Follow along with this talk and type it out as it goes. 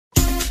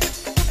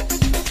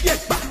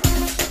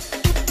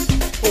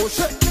From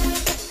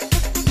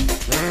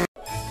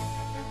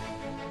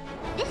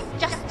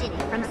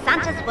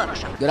Santa's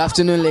workshop. Good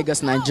afternoon,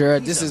 Lagos, Nigeria.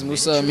 This is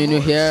Musa Aminu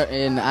here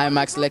in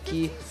IMAX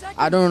Lekki.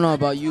 I don't know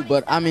about you,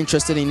 but I'm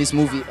interested in this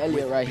movie,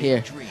 Elliot, right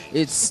here.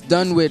 It's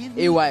done with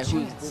AY,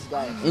 who is this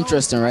guy.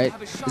 Interesting, right?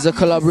 It's a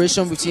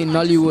collaboration between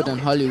Nollywood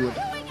and Hollywood.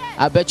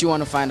 I bet you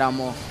want to find out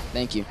more.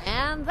 Thank you.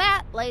 And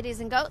that,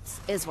 ladies and goats,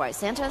 is why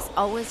Santa's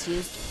always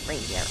used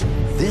reindeer.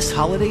 This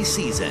holiday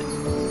season,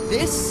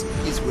 this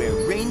is where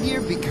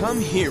reindeer become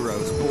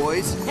heroes,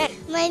 boys. Hey.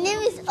 My name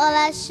is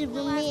Ola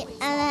Shibumi,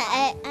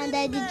 and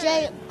I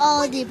enjoy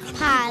all the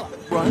parts.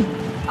 Run.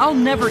 I'll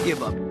never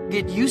give up.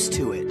 Get used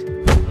to it.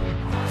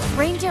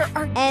 Reindeer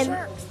are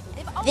jerks.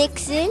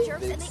 Vixen.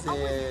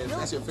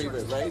 That's your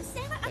favorite, right?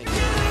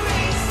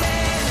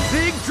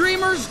 Big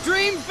dreamers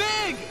dream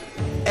big!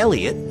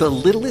 Elliot, the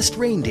littlest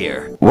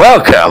reindeer.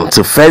 Welcome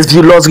to First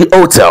View Luxury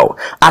Hotel.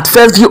 At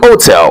First View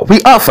Hotel, we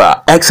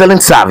offer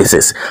excellent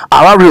services.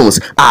 Our rooms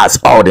has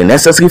all the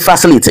necessary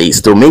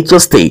facilities to make your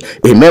stay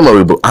a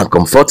memorable and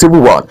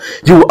comfortable one.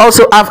 You will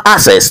also have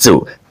access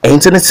to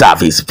internet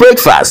service,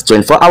 breakfast,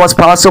 24 hours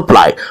power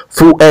supply,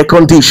 full air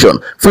condition,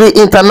 free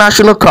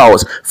international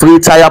calls, free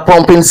tire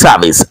pumping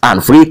service,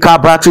 and free car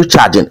battery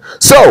charging.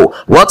 So,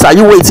 what are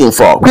you waiting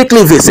for?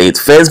 Quickly visit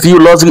First View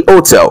Luxury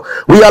Hotel.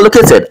 We are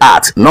located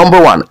at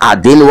number 1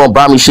 Adeniran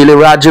Bamishele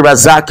Raji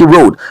Razaki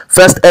Road,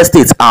 First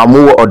Estate,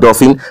 Amuwo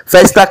Odofin,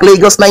 First Stack,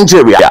 Lagos,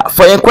 Nigeria.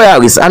 For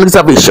inquiries and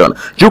reservation,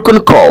 you can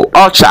call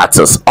or chat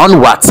us on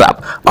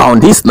WhatsApp on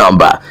this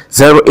number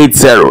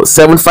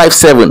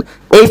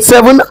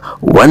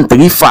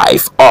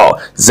 080-757-87135 or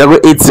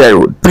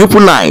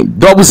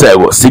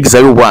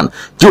 080-999-00601.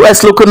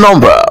 US local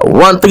number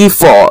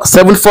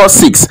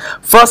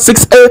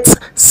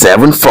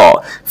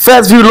 134-746-46874.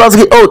 First View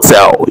Luxury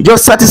Hotel. Your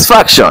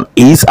satisfaction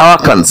is our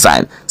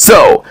concern.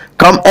 So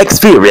come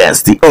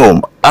experience the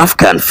home of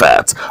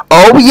comfort.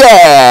 Oh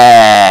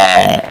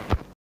yeah!